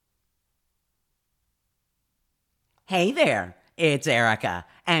Hey there, it's Erica,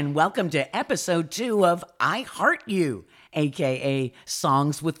 and welcome to episode 2 of I Heart You, aka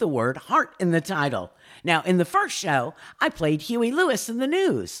Songs with the Word Heart in the title. Now, in the first show, I played Huey Lewis in the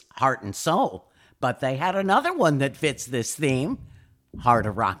News, Heart and Soul, but they had another one that fits this theme, Heart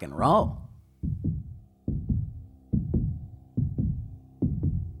of Rock and Roll.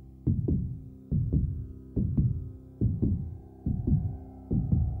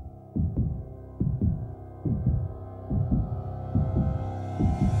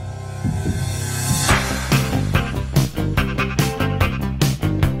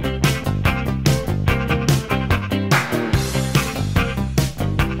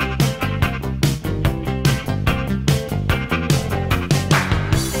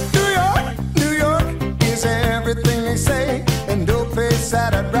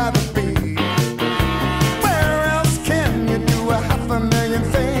 That I'd rather be. Where else can you do 500,000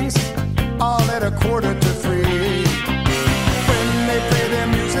 things all at 2:45? When they play their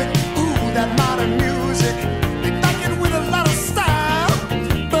music, ooh, that modern music, they back it with a lot of style,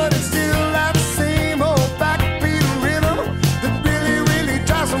 but it's still that same old backbeat rhythm that really, really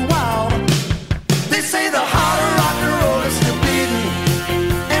drives them wild. They say the heart of rock and roll is still beating,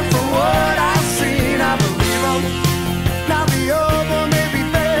 and from what I've seen, I believe them. Now the old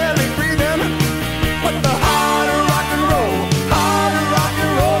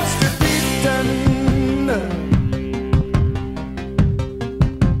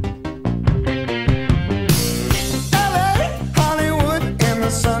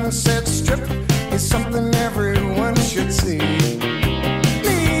Sunset Strip is something everyone should see.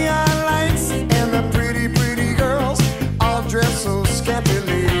 Neon lights and the pretty, pretty girls all dress so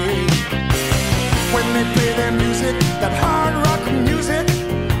scantily. When they play their music, that hard rock music,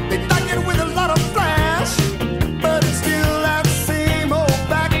 they back it with a lot of flash, but it's still that same old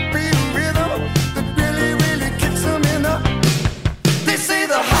backbeat rhythm that really, really kicks them in the. They say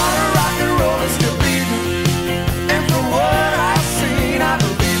the heart of rock and roll is still beating, and from what I've seen, I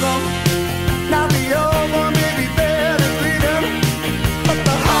believe them. Now the old one may be there to greet them, but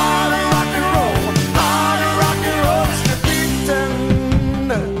the heart of rock and roll is still beating.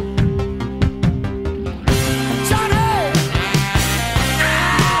 Shot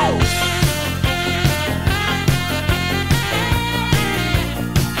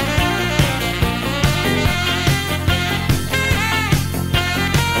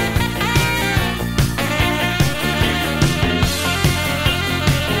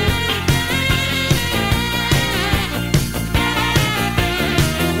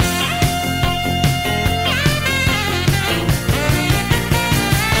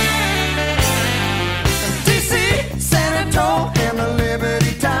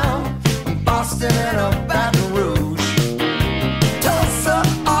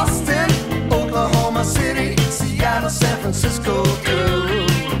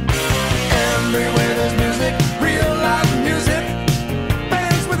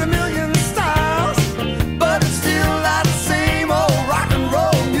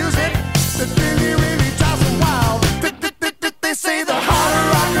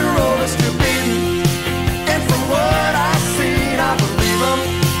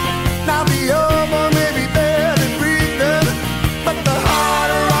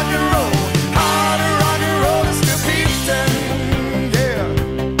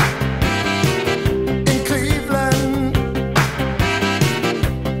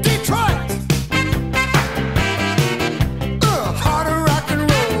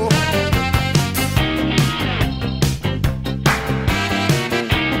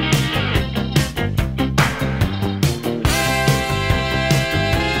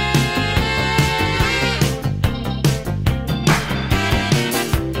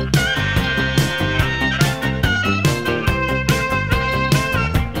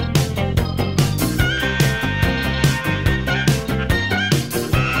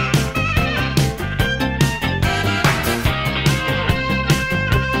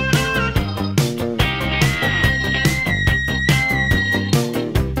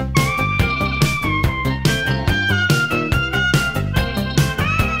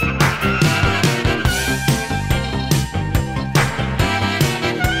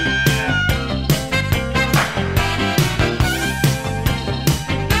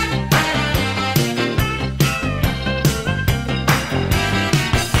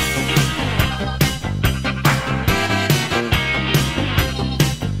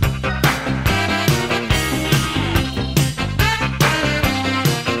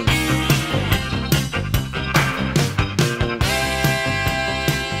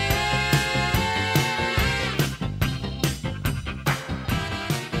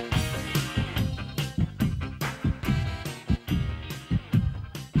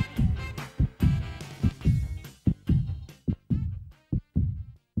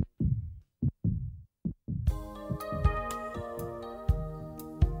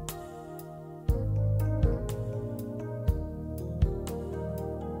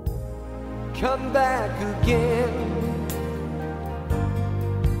come back again.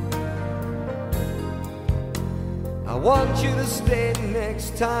 I want you to stay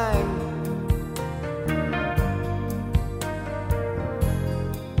next time.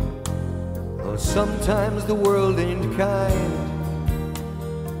 Though sometimes the world ain't kind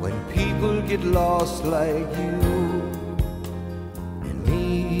when people get lost like you and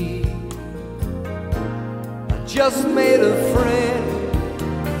me. I just made a friend.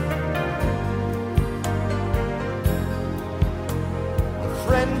 A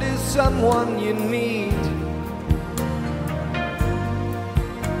friend is someone you need.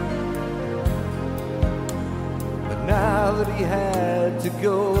 But now that he had to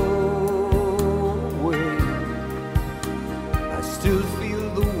go away, I still feel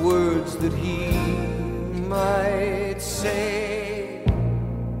the words that he might say.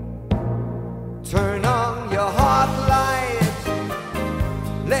 Turn on your heart light,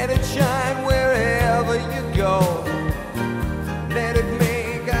 let it shine wherever you go. Let it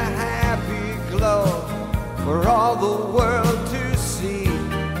make a happy glow for all the world to see.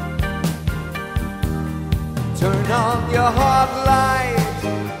 Turn on your heart light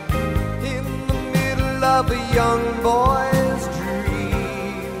in the middle of a young boy's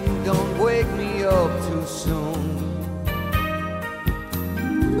dream. Don't wake me up too soon.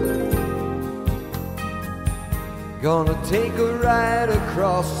 Gonna take a ride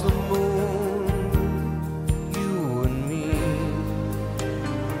across the moon, you and me.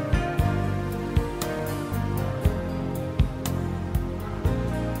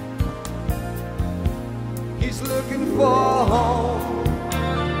 He's looking for home,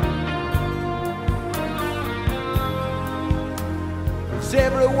 'cause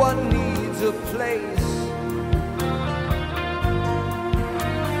everyone needs a place.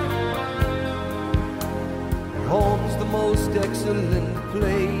 Home's the most excellent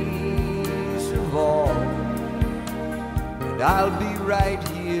place of all. And I'll be right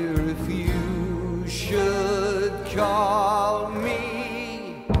here if you should call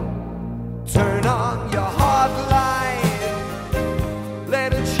me. Turn on your heart light, let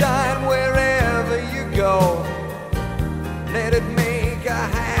it shine wherever you go. Let it make a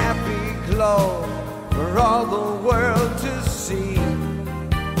happy glow for all the world to see.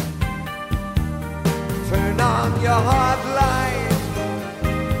 Turn on your heart light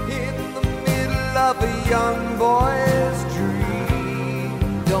in the middle of a young boy's dream.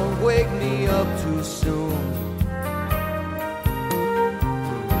 Don't wake me up too soon.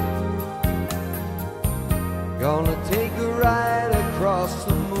 Gonna take a ride across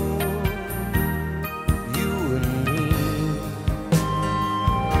the moon, you and me.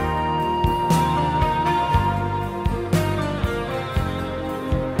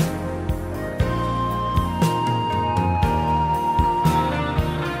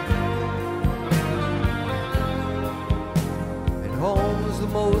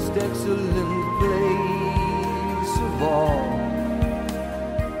 The most excellent place of all.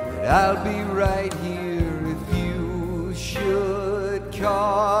 But I'll be right here if you should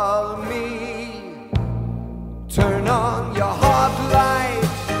call me. Turn on your heart light,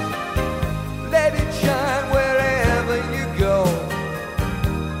 let it shine wherever you go.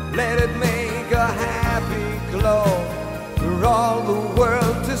 Let it make a happy glow for all the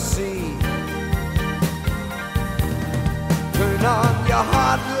world to see. Turn on your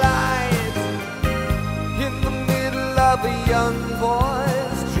heart light in the middle of a young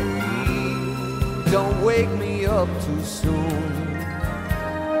boy's dream. Don't wake me up too soon.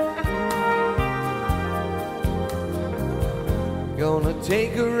 Gonna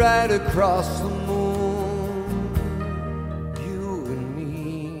take a ride across the moon, you and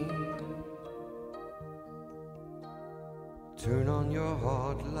me. Turn on your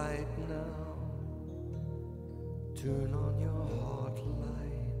heart light now. Turn on your heart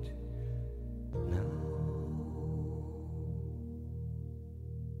light now.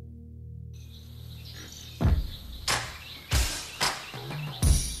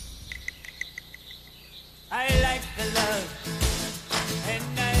 I like the love and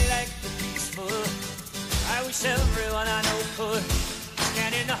I like the peaceful. I wish everyone I know could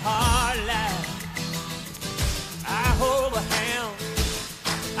stand in the hard light. I hold a hand,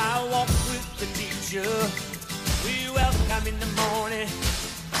 I walk with the teacher. We welcome in the morning,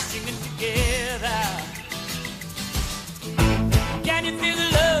 singing together. Can you feel the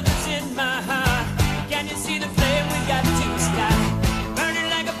love that's in my heart? Can you see the flame we got to start? Burning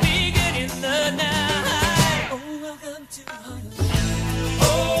like a beacon in the night. Oh, welcome to Heartline.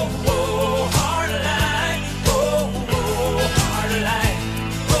 Oh, oh, Heartline. Oh, oh, Heartline.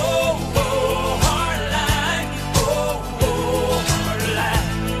 Oh, oh, Heartline. Oh, oh, Heartline.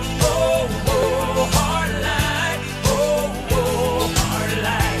 Oh, oh.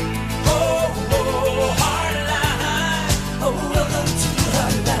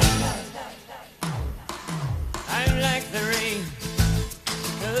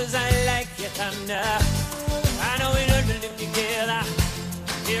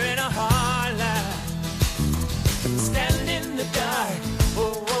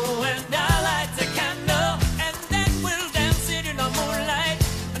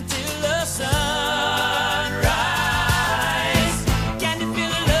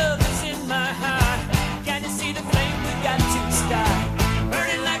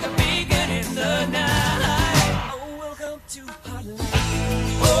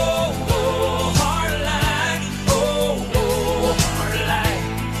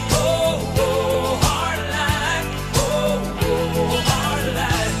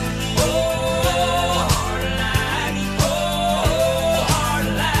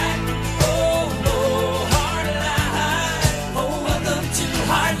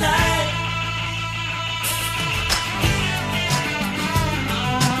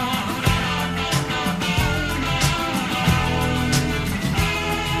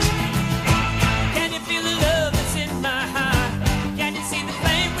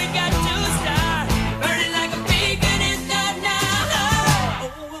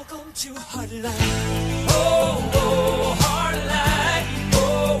 to Heartlight. Oh, oh, Heartlight.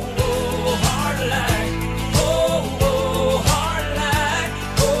 Oh, oh, Heartlight. Oh, oh, Heartlight.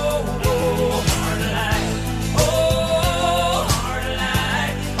 Oh, oh, Heartlight. Oh,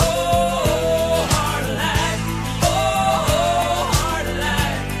 Heartlight. Oh, Heartlight. Oh, Heartlight.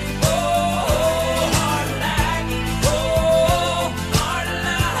 Oh, Heartlight. Oh,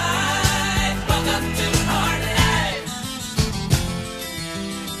 Heartlight. Welcome to Heartlight.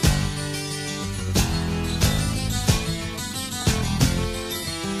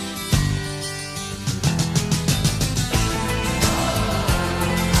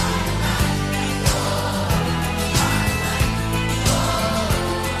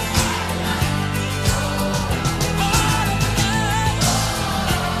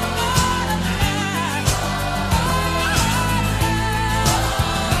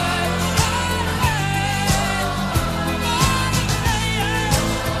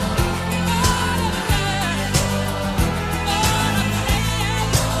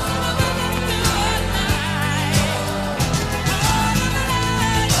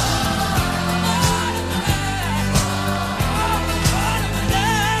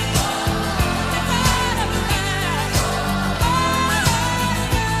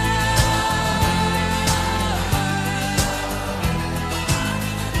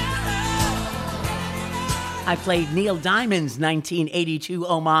 I played Neil Diamond's 1982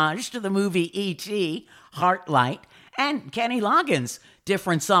 homage to the movie E.T., Heartlight, and Kenny Loggins'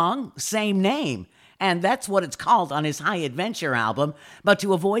 different song, same name. And that's what it's called on his High Adventure album. But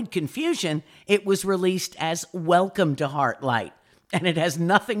to avoid confusion, it was released as Welcome to Heartlight. And it has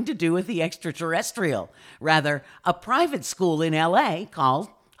nothing to do with the extraterrestrial. Rather, a private school in L.A. called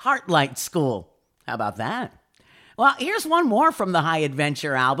Heartlight School. How about that? Well, here's one more from the High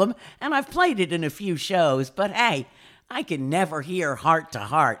Adventure album, and I've played it in a few shows, but hey, I can never hear Heart to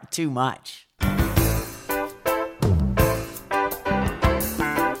Heart too much.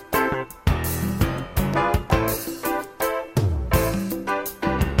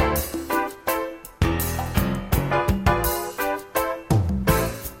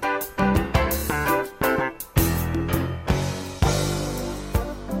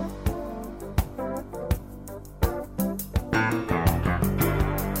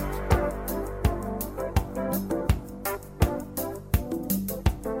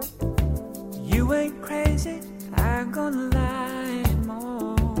 You ain't crazy, I'm gonna lie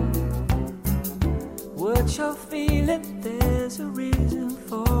more. What you're feeling, there's a reason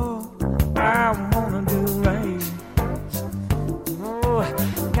for. I wanna do right. Oh,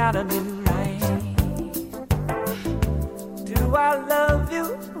 gotta do right. Do I love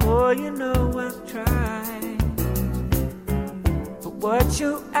you? Oh, you know I've tried. But what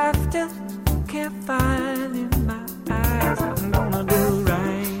you after, can't find in my eyes. I'm gonna do right.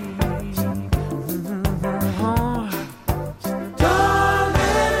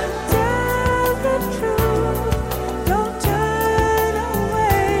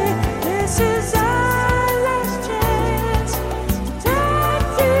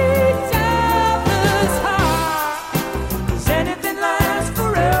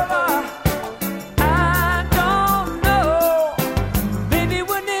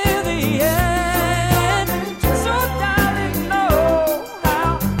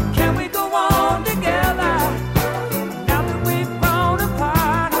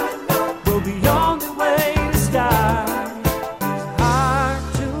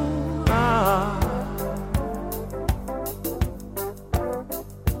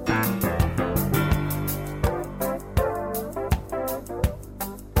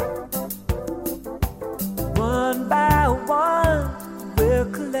 One by one, we're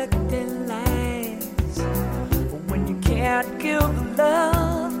collecting lies. When you can't give the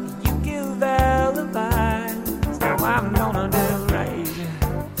love, you give alibis. Now I'm gonna do right.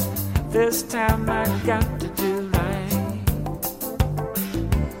 This time I got to do right.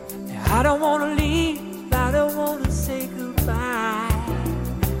 I don't wanna leave, I don't wanna say goodbye.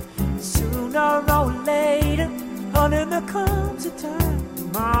 Sooner or later, honey, there comes a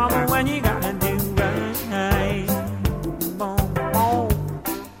time, mama, when you gotta do right. Boom, boom.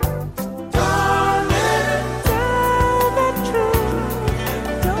 Darling, tell the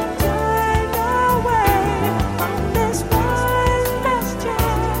truth. Don't turn away from this one last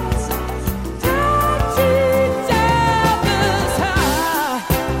chance. Touching devil's heart.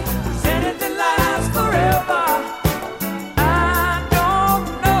 'Cause anything lasts forever. I don't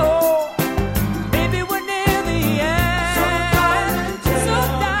know. Maybe we're near the end. So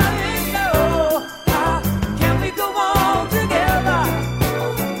darling, no.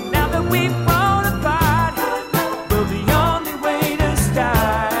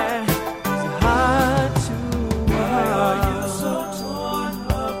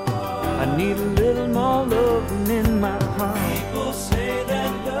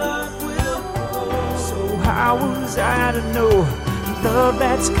 love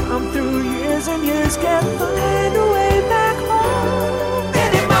that's come through years and years can't find a way back home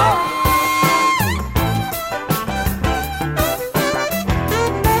anymore.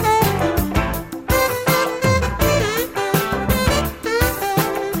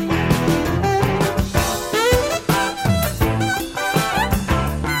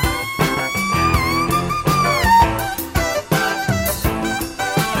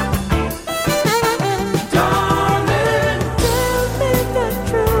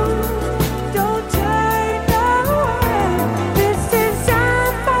 This is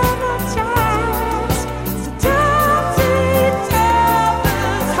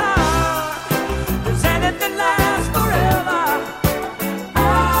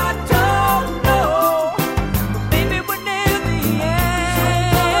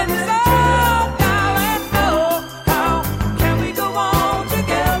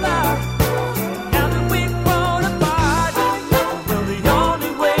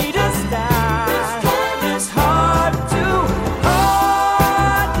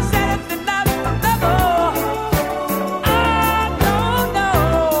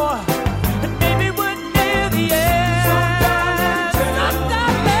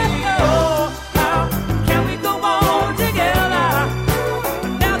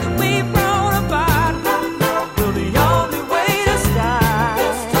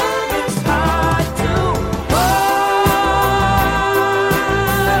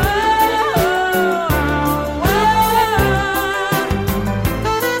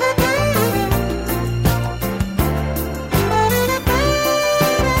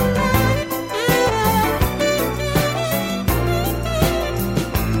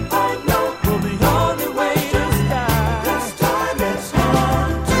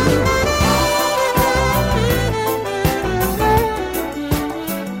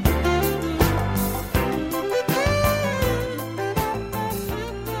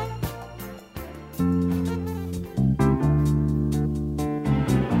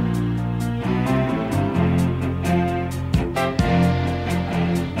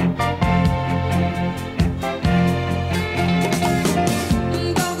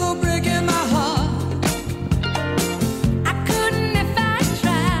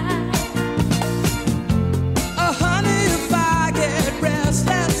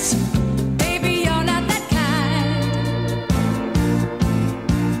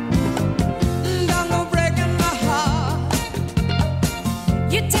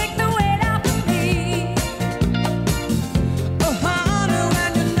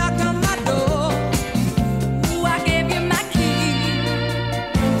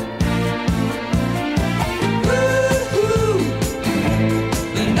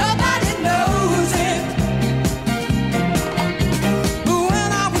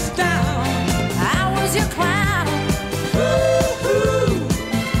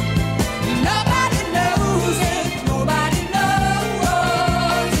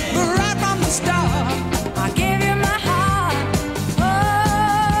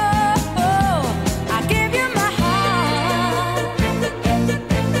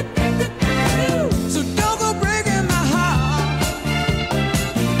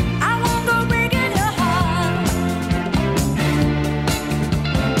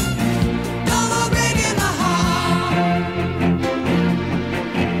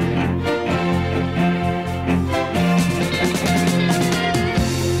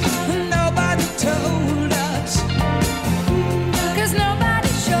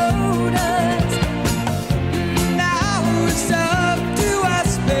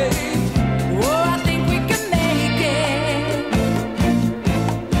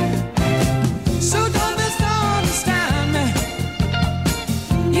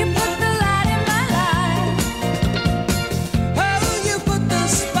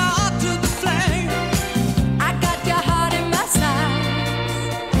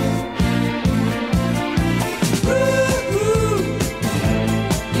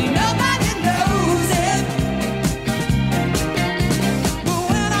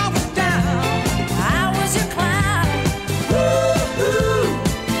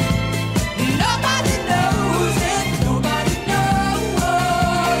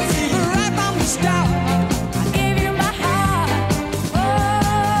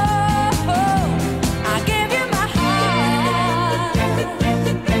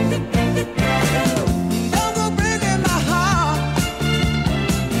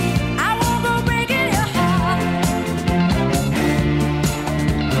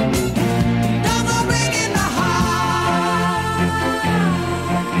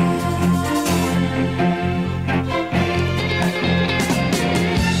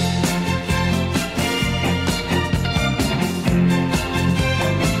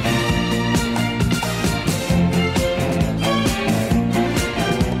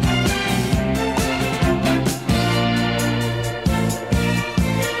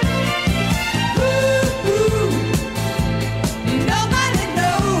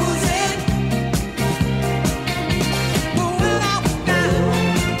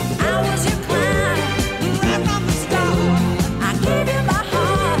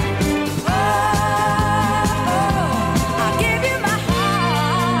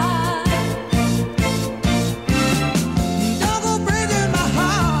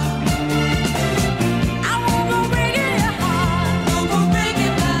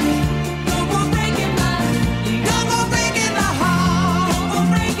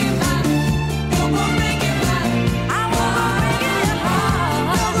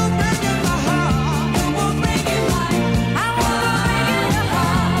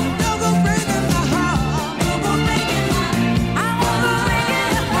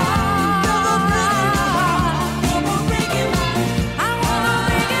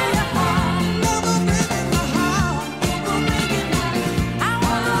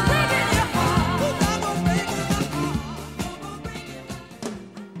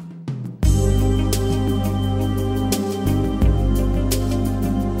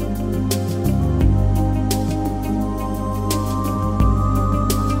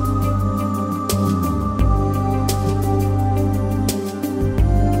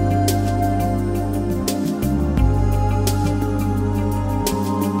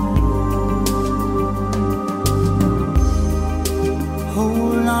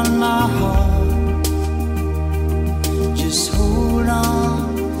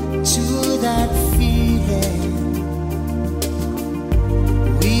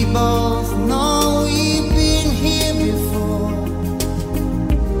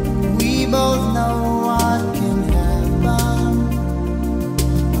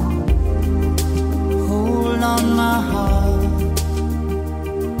heart,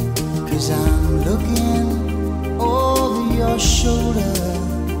 'cause I'm looking over your shoulder.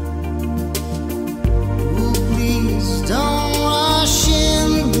 Ooh, please don't rush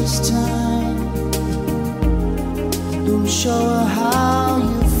in this time. Don't show her how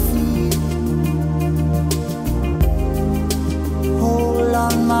you feel. Hold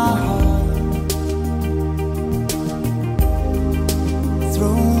on my heart.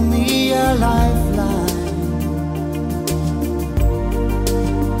 Throw me a lifeline.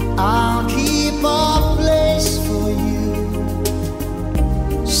 I'll keep a place for you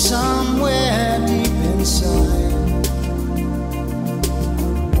somewhere deep inside.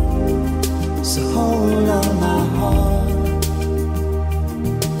 So hold on my heart.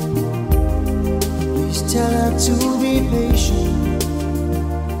 Please tell her to be patient,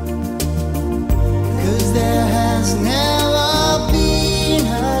 'cause there has never been a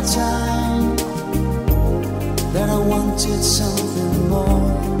time that I wanted something more.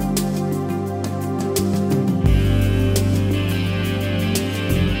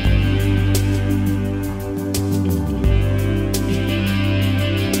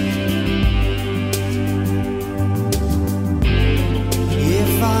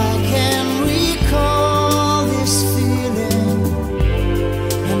 If I can recall this feeling,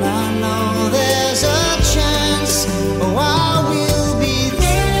 and I know there's a chance, oh, I will be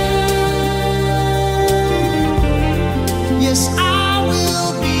there. Yes, I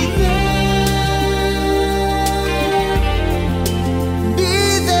will be there. Be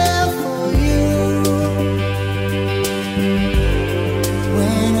there for you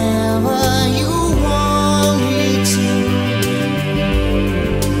whenever you want me to.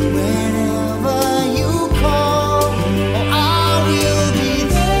 Whenever you call, oh, I will be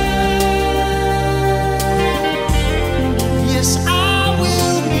there. Yes, I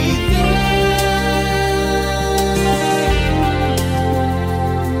will be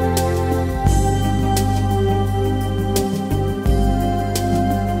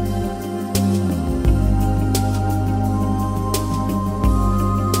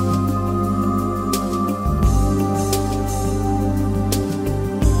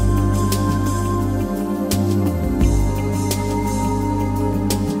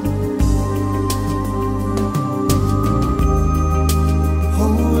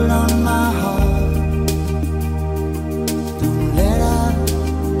Hold on my heart. Don't let her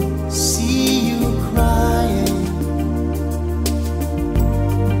see you crying.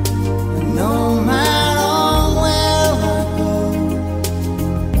 And no matter where I go,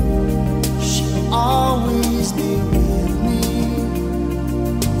 she'll always be with me.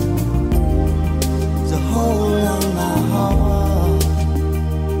 So hold on my heart.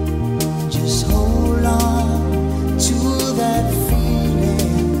 Just hold on to that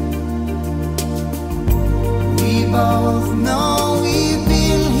feeling. We both know we've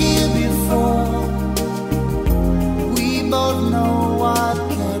been here before. We both know what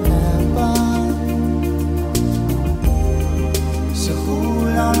can happen. So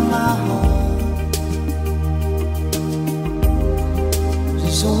hold on my heart.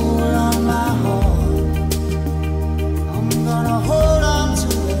 Just hold on my heart. I'm gonna hold on to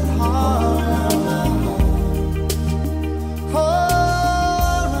it hard. Hold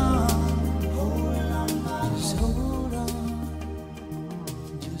on, just hold on,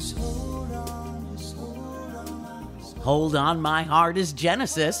 just hold on, just hold on. Hold On My Heart is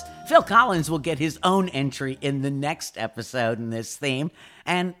Genesis. Phil Collins will get his own entry in the next episode in this theme.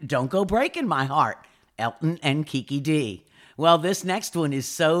 And Don't Go Breaking My Heart, Elton and Kiki D. Well, this next one is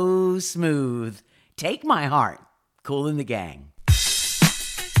so smooth. Take My Heart, Kool and the Gang.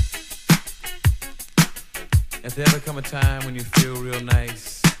 If there ever come a time when you feel real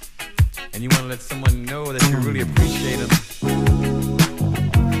nice and you want to let someone know that you really appreciate them,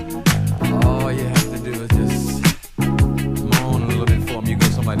 all you have to do is just moan a little bit for them. You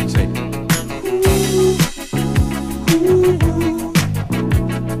got somebody to say,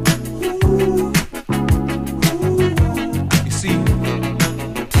 you see,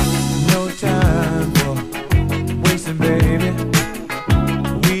 no time for wasting, baby.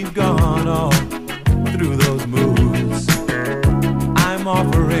 We've gone all through those moves. I'm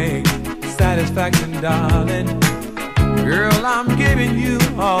offering satisfaction, darling. Girl, I'm giving you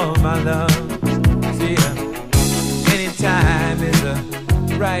all my love. See, anytime is the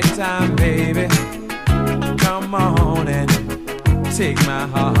right time, baby. Come on and take my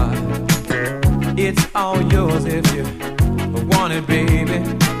heart. It's all yours if you want it, baby.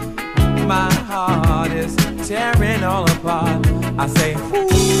 My heart is tearing all apart. I say,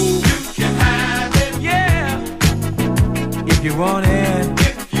 ooh, you can have it, yeah. If you want it,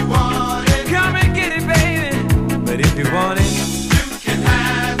 come and get it, baby. But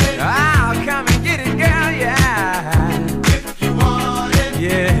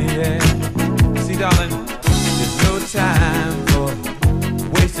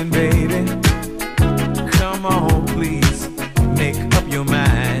listen, baby. Come on, please, make up your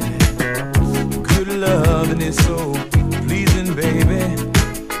mind. Good loving is so pleasing, baby.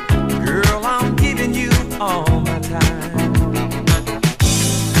 Girl, I'm giving you all my time.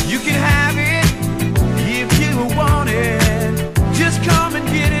 You can have it if you want it. Just come and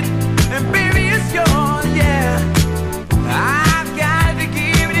get it, and baby, it's yours, yeah. I've got to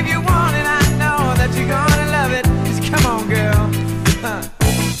give it if you want it. I know that you're gonna love it. Just come on, girl.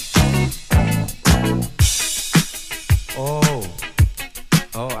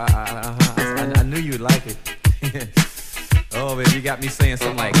 I knew you'd like it. Oh, baby, you got me saying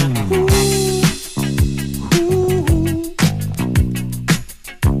something like, ooh, ooh.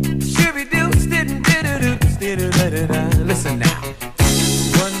 Listen now.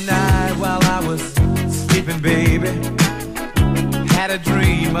 One night while I was sleeping, baby, had a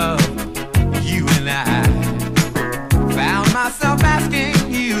dream of you and I. Found myself asking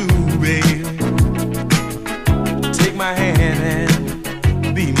you, baby, take my hand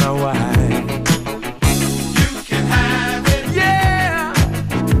and be my wife. You can have it, yeah,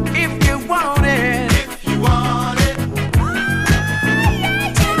 if you want it. If you want it,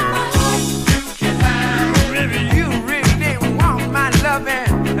 you can have it. Baby, you really didn't want my loving.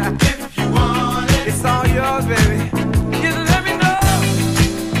 If you want it, it's all yours, baby. Just let me know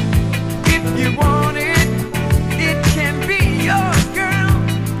if you want it. It can be yours, girl,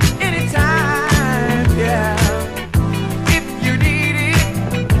 anytime, yeah. If you need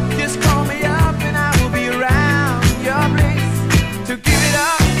it, just call me up and I will be around your place to give it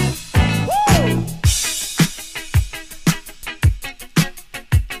up. Woo!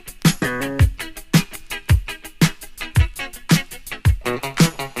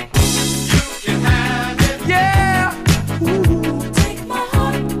 You can have it, yeah. Ooh. Take my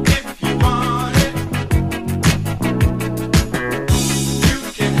heart if you want it. You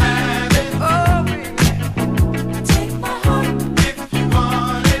can have it, oh baby. Take my heart if you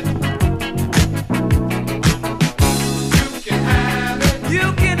want it. You can have it. You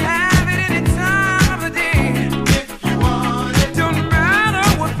can have it any time of the day. If you want it. Don't matter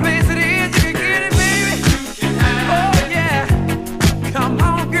what place it is, you can get it, baby. You can have it. Oh yeah. Come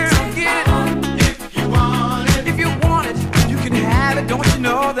on, girl, get it. If you want it. If you want it, you can have it. Don't you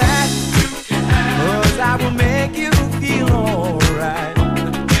know that? You can have it. 'Cause I will make you feel alright.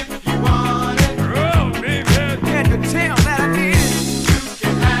 If you want it. Oh, baby. Can't you tell that I need it? You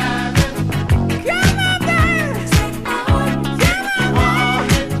can have it. Come on, baby. Take my heart. Come on.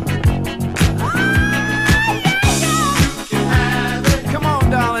 You can have it. Come on,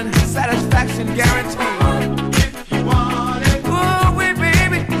 darling. Satisfaction guaranteed. If you want it. Oh, wait,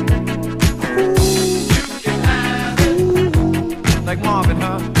 baby. You can have it. Like Marvin,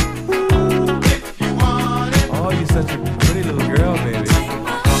 huh? If you want it. Oh, you're such a pretty little girl, baby.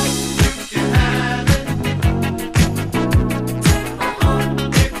 You can have it.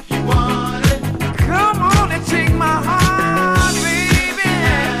 If you want it. Come on and take my heart, baby.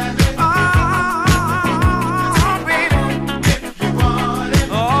 Oh, baby. If you want it.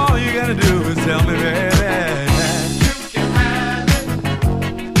 All you gotta do is tell me, baby. You can have it.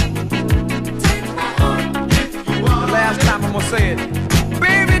 Take my heart. If you want it. The last time I'm gonna say it.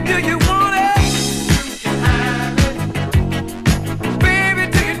 Baby, do you want it? You can have it. Baby,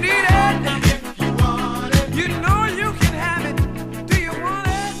 do you need it? If you want it. You know you can have it. Do you want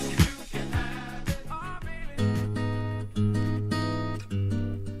it? You can have it. Oh, baby.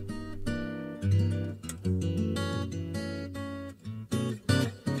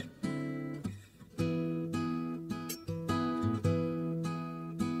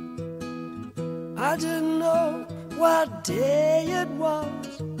 I didn't know what day it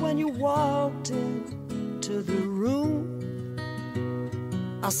was when you walked into the room.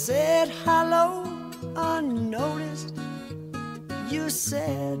 I said hello unnoticed. You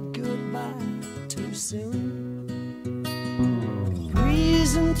said goodbye too soon.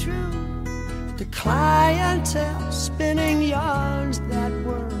 Breezing through the clientele, spinning yarns that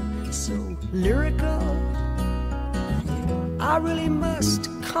were so lyrical. I really must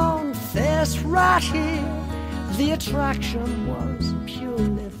confess right here, the attraction was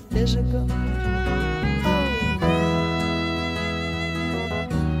purely physical.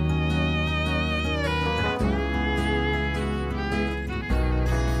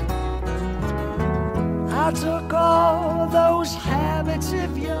 I took all those habits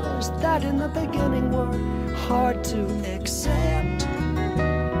of yours that in the beginning were hard to accept.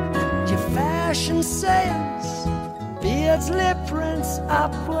 Your fashion sense, beards, lip prints, I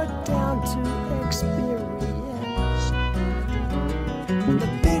put down to experience. The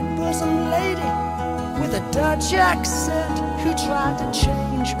big bosom lady with a Dutch accent who tried to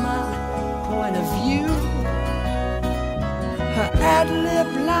change my point of view. Her ad-lib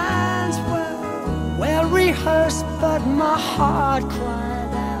lines were well rehearsed, but my heart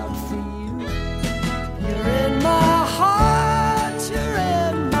cried out for you. You're in my heart, you're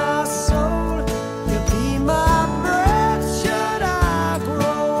in my soul. You'll be my breath should I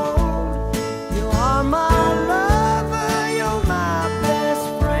grow old. You are my lover, you're my best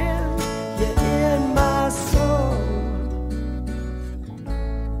friend. You're in my soul.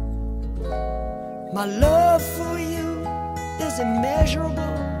 My love for you is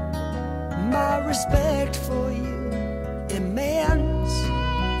immeasurable. My respect for you immense.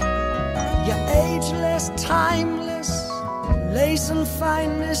 You're ageless, timeless, lace and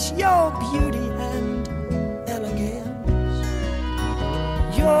fineness, your beauty and elegance.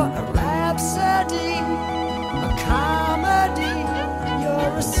 You're a rhapsody, a comedy.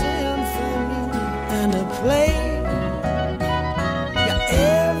 You're a symphony and a play. You're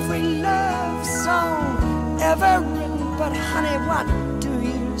every love song ever written, but honey, what do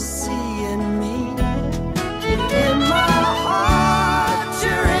you see in me? You're in my heart,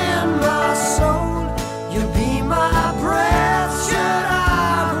 you're in my soul. You'll be my breath should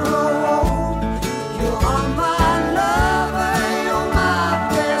I grow old. You are my lover, you're my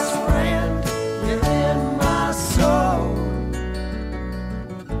best friend. You're in my soul.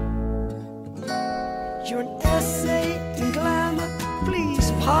 You're an essay in glamour,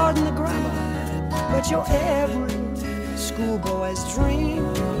 please pardon the grammar, but you're every schoolboy's dream.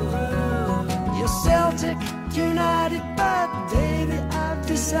 You're Celtic United, but baby, I've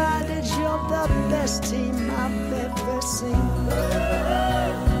decided you're the best team I've ever seen.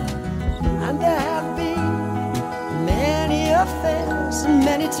 And there have been many affairs, and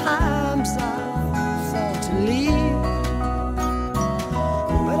many times I've thought to leave,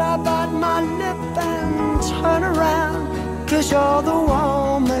 but I bite my lip and turn around, 'cause you're the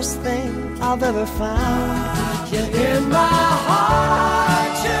warmest thing I've ever found. You're in my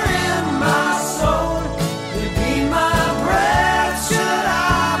heart, you're in my soul. You'll be my breath should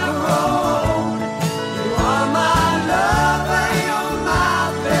I grow old. You are my lover, you're my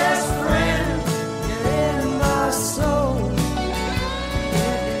best friend. You're in my soul.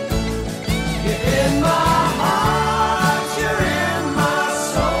 You're in my heart, you're in my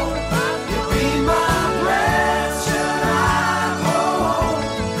soul. You'll be my breath should I grow old.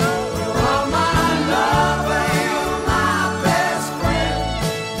 You are my lover, you're my best friend.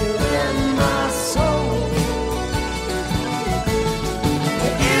 You're in my soul.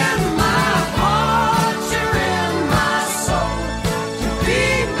 You're in my heart, you're in my soul. You'll be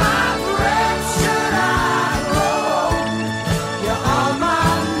my breath should I grow old. You are my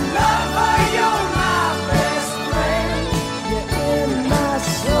lover, you're my best friend. You're in my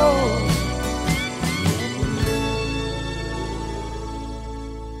soul.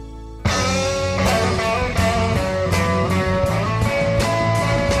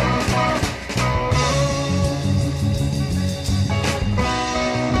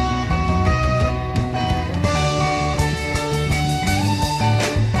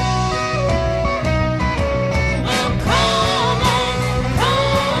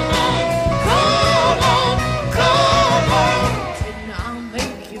 Didn't I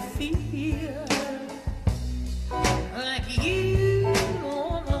make you feel like you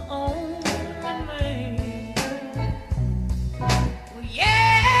are the only man? Well,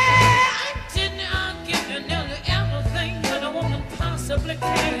 yeah, didn't I give you nearly everything that a woman possibly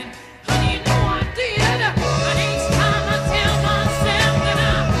can? Honey, you know I did. But each time I tell myself that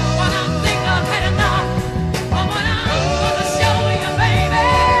what I think I've had enough, but what I'm gonna show you, baby,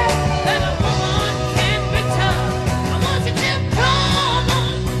 that a woman can be tough. I want you to come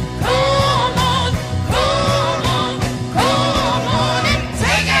on, come on, come on, come on and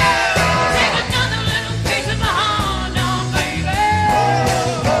take it. Take another little piece of my heart now, baby.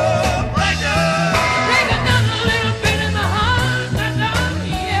 Take another little bit of my heart now,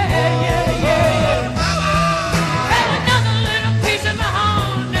 yeah, yeah, yeah. Take another little piece of my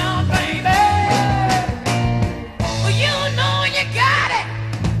heart now, baby. Well, you know you got it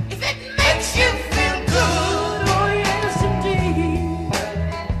if it makes you feel good. Oh, yes, indeed.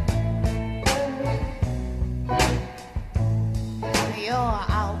 You're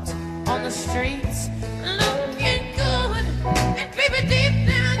out on the streets looking good, and baby, deep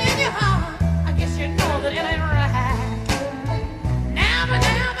down in your heart, I guess you know that it ain't right. Never,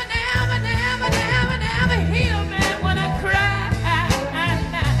 never, never, never, never, never hear me when I cry.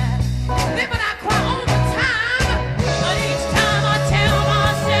 Then when I cry all the time, but each time I tell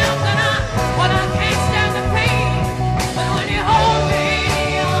myself that I can't stand the pain. But when you hold me in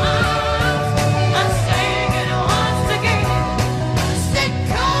your arms, I'm saying it once again.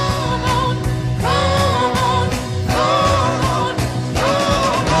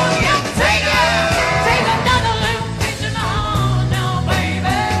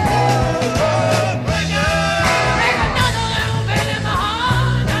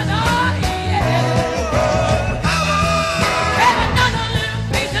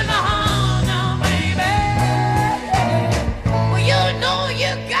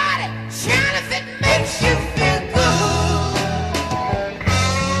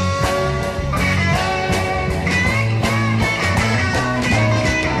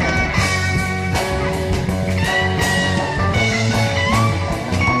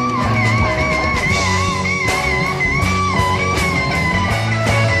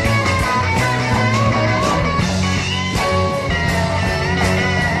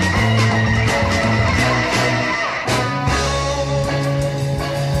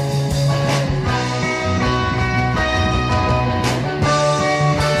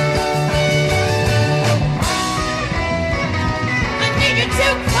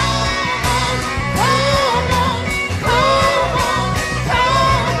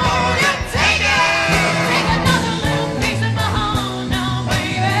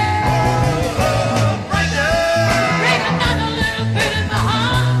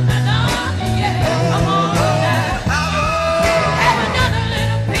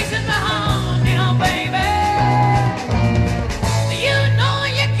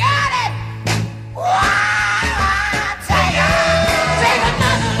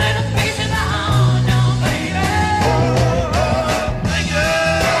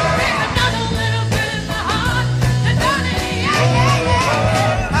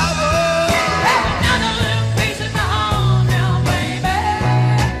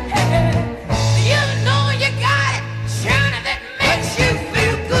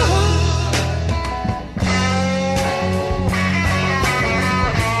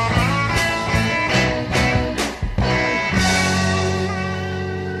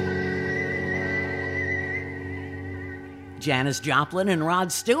 Janis Joplin and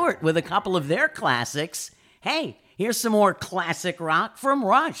Rod Stewart with a couple of their classics. Hey, here's some more classic rock from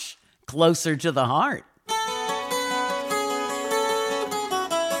Rush, Closer to the Heart.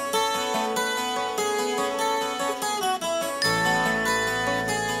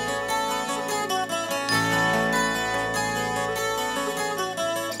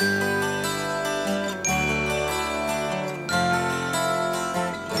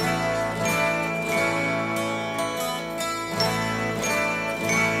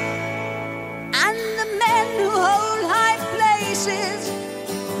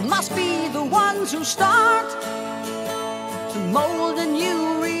 To start to mold a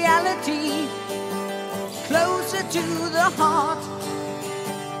new reality closer to the heart,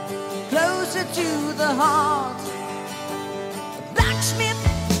 closer to the heart. The blacksmith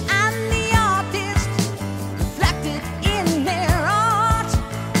and the artist reflected in their art.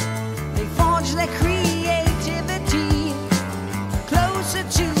 They forged their creativity closer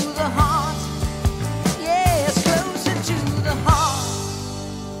to the heart. Yes, closer to the heart.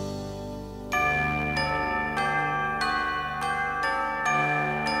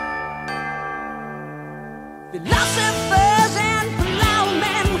 Philosophers and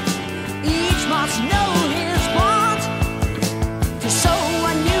plowmen, each must know his part to sow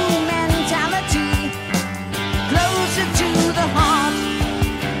a new mentality closer to the heart.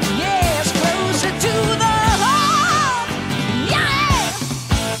 Yes, closer to the heart. Yeah.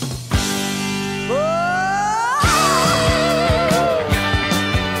 Oh.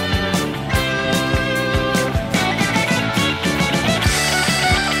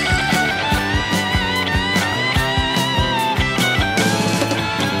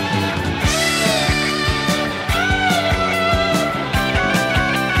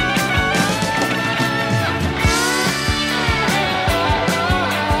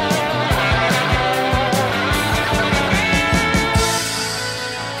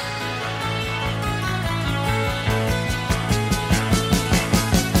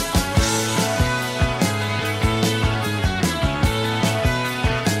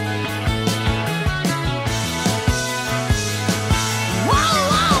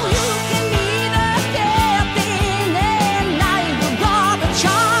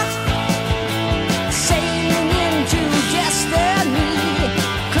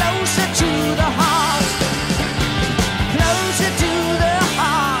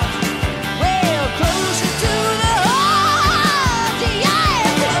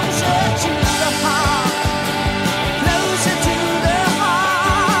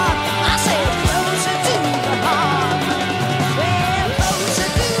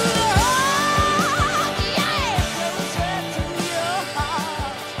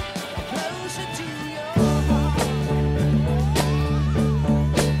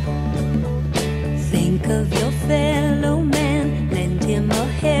 Of your fellow man, lend him a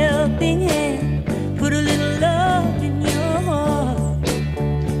helping hand, put a little love in your heart.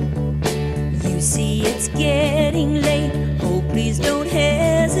 You see it's getting late, oh please don't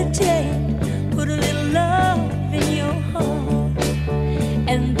hesitate, put a little love in your heart,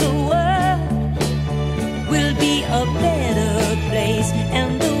 and the world will be a better place,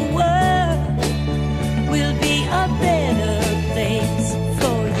 and the world will be a better place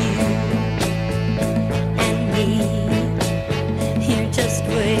for you. Here, just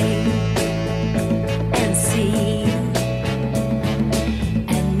wait and see.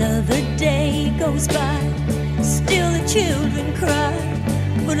 Another day goes by, still the children cry.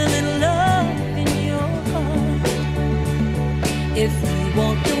 Put a little love in your heart. If we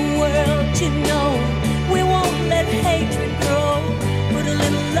want the world to know, we won't let hatred grow. Put a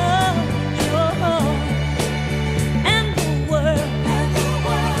little love in your heart, and the world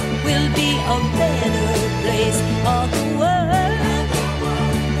will be a better place. All the world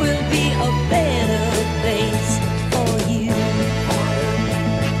will be a better place for you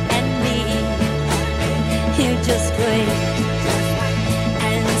and me. Here, just wait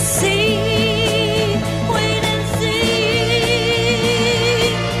and see. Wait and see.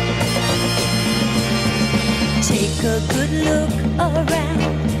 Take a good look around,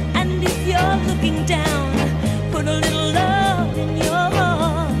 and if you're looking down, put a little love in your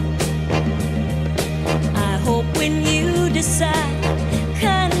heart. I hope when you decide,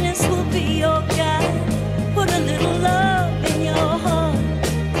 kindness will be your guide. Put a little love in your heart,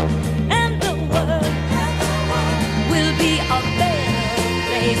 and the world will be a better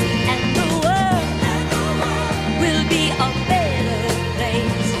place, and the world will be a better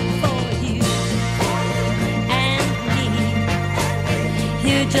place for you and me.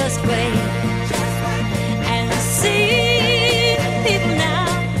 You just wait and see. People now,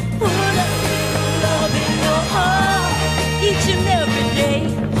 put a little love in your heart.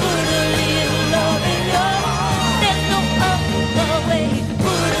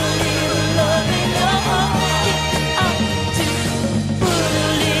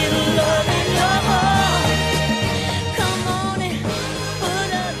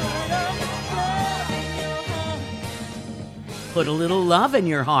 Put a Little Love in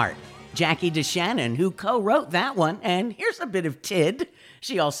Your Heart. Jackie DeShannon, who co-wrote that one, and here's a bit of Tid.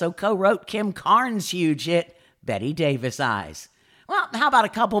 She also co-wrote Kim Carnes' huge hit, Betty Davis Eyes. Well, how about a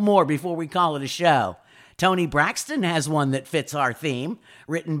couple more before we call it a show? Toni Braxton has one that fits our theme,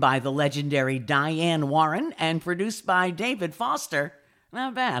 written by the legendary Diane Warren and produced by David Foster.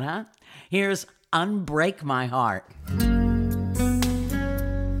 Not bad, huh? Here's Unbreak My Heart.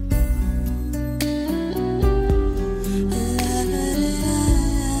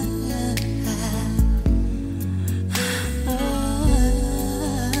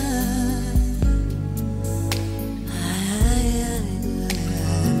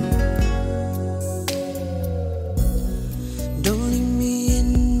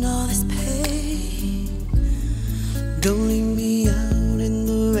 Don't leave me out in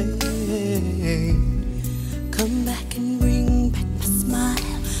the rain. Come back and bring back my smile.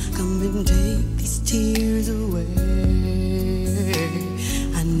 Come and take these tears away.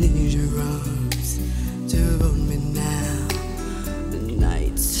 I need your arms to hold me now. The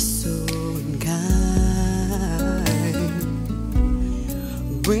nights are so unkind.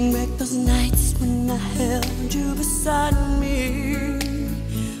 Bring back those nights when I held you beside me.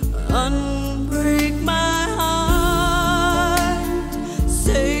 Unbreak my heart.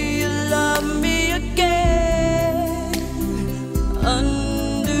 Say you love me again.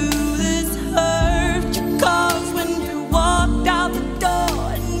 Undo this hurt you caused when you walked out the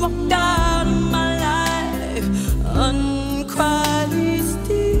door and walked out of my life. Uncry these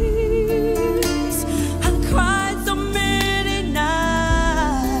tears. I cried so many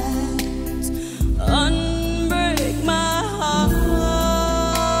nights. Unbreak my heart.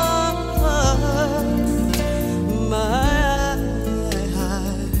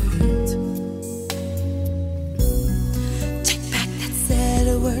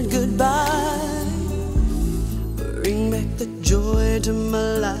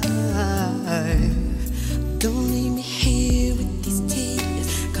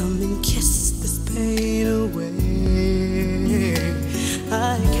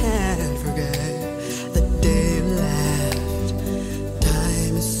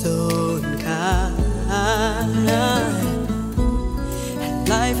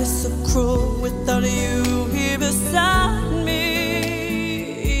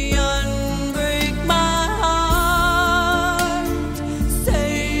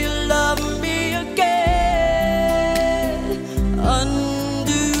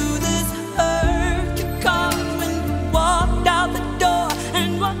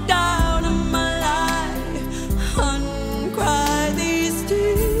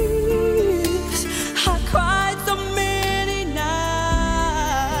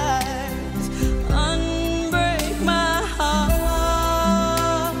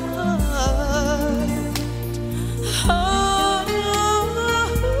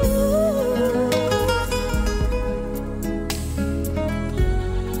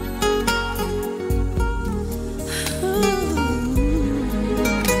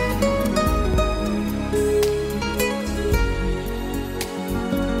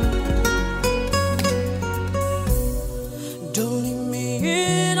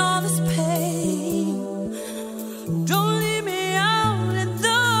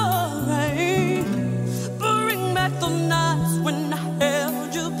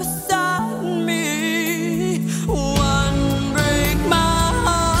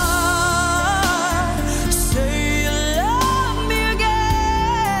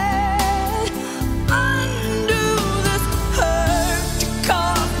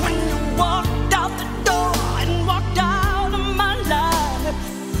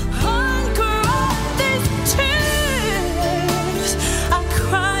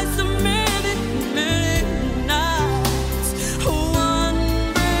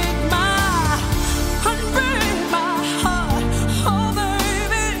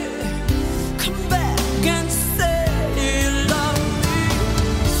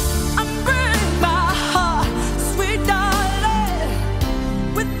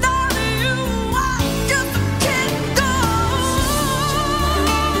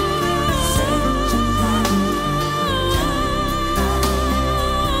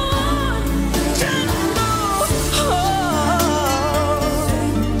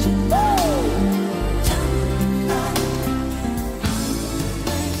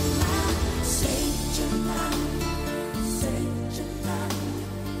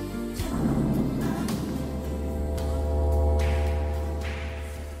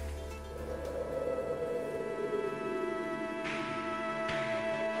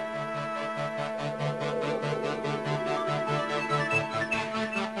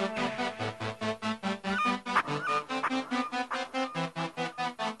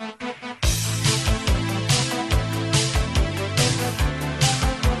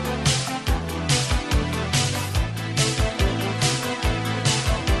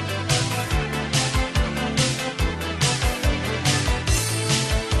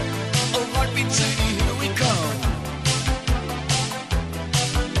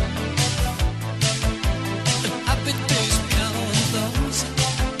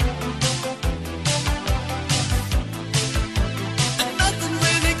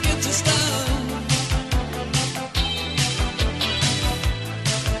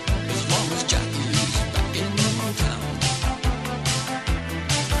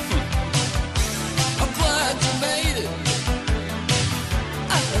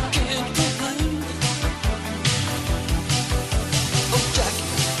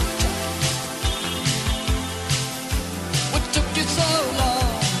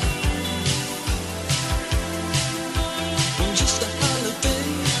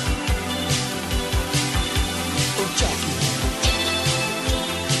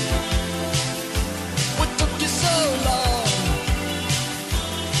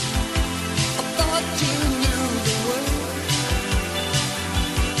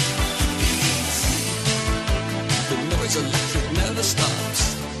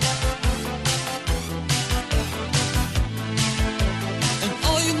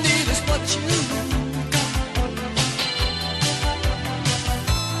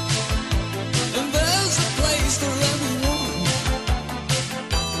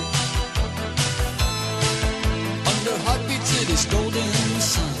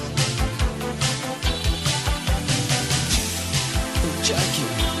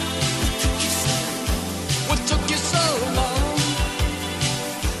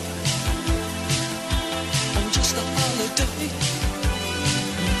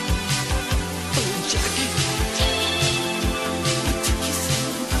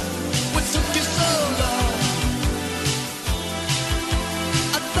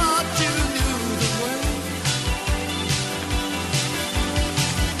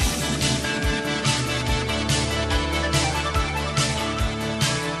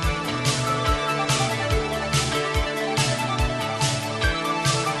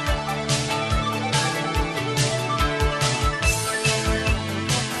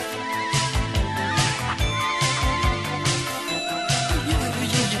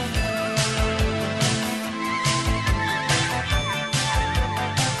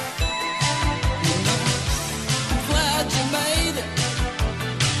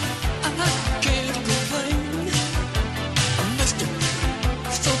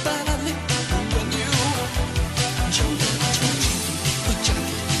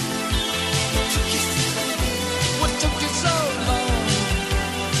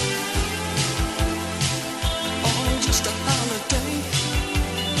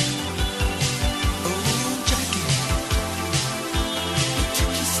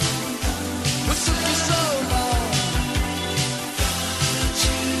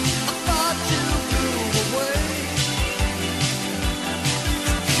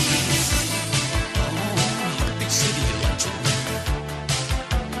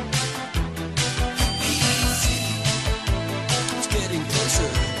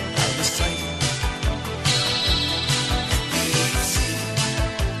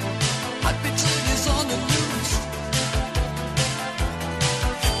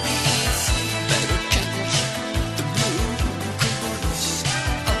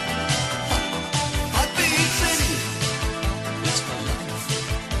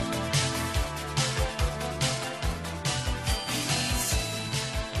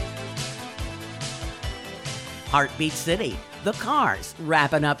 Heartbeat City, The Cars,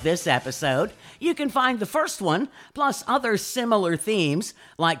 wrapping up this episode. You can find the first one, plus other similar themes,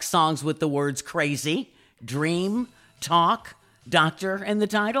 like songs with the words crazy, dream, talk, doctor in the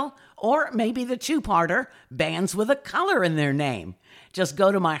title, or maybe the two-parter, bands with a color in their name. Just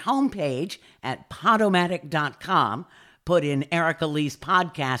go to my homepage at Podomatic.com, put in Erica Lee's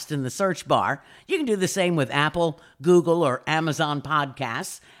podcast in the search bar. You can do the same with Apple, Google, or Amazon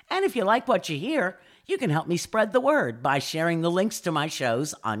podcasts. And if you like what you hear, you can help me spread the word by sharing the links to my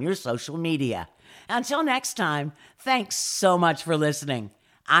shows on your social media. Until next time, thanks so much for listening.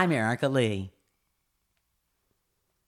 I'm Erica Lee.